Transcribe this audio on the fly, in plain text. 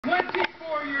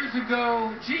years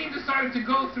ago, Gene decided to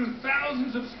go through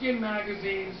thousands of skin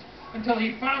magazines until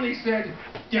he finally said,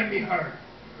 "Get me her."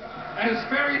 And his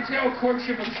fairy tale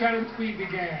courtship of Shannon Tweed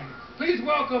began. Please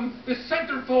welcome the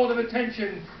centerfold of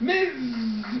attention,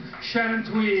 Ms. Shannon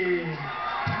Tweed.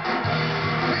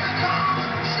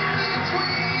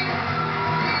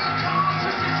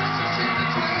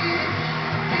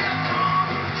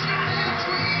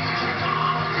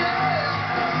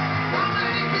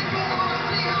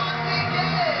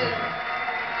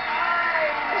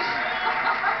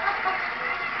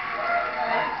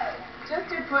 Just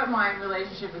to put my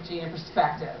relationship with Gene in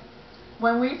perspective,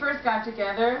 when we first got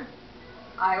together,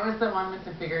 I was the one with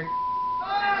the bigger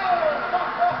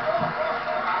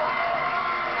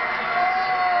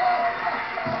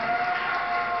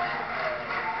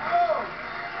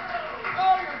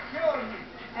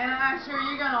And I'm sure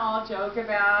you're going to all joke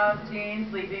about Gene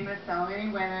sleeping with so many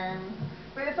women,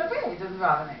 but it's okay, it doesn't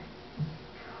bother me.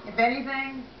 If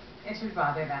anything, it should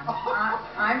bother them.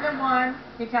 I'm the one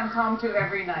he comes home to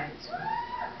every night,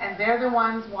 and they're the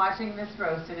ones watching this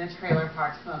roast in a trailer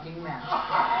park smoking meth.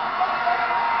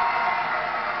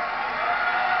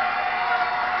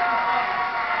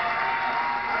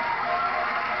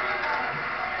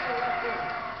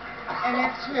 And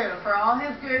it's true, for all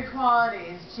his good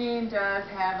qualities, Gene does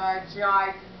have a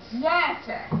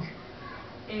gigantic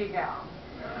ego.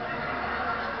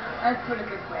 Let's put it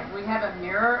this way, we have a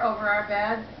mirror over our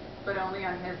bed, but only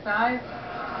on his side.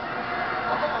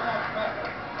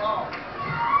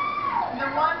 The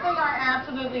one thing I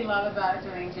absolutely love about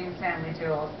doing Gene's Family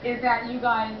Jewels is that you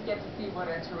guys get to see what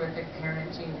a terrific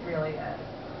parent Gene really is.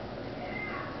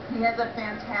 He has a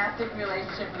fantastic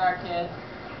relationship with our kids,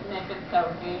 Nick and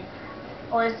Sophie,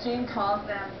 or as Gene calls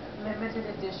them, limited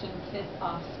edition Kids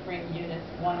Offspring Units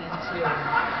 1 and 2.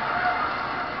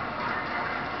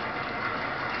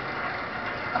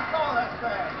 Oh, that's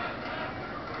bad.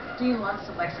 Gene loves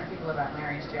to lecture people about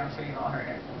marriage too, I'm sure you've all heard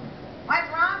it. What's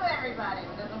wrong with everybody?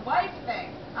 There's a wife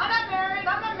thing. I'm not married,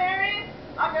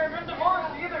 I've never been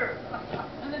divorced either.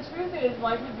 And the truth is,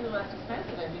 life would be less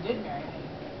expensive if you did marry me.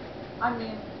 I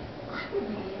mean, I would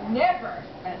never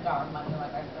spend our money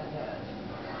like I spend his.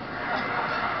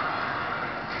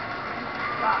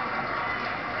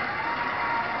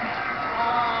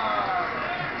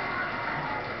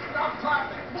 Stop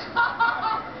clapping.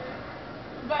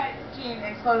 But, Gene,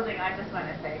 in closing, I just want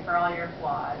to say, for all your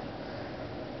flaws,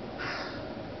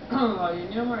 all your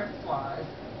numerous flaws,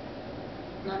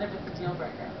 none of it's a deal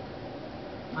breaker.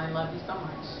 I love you so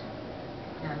much,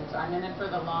 and I'm in it for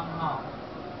the long haul.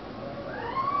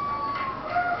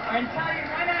 Or until you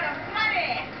run out of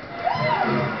money!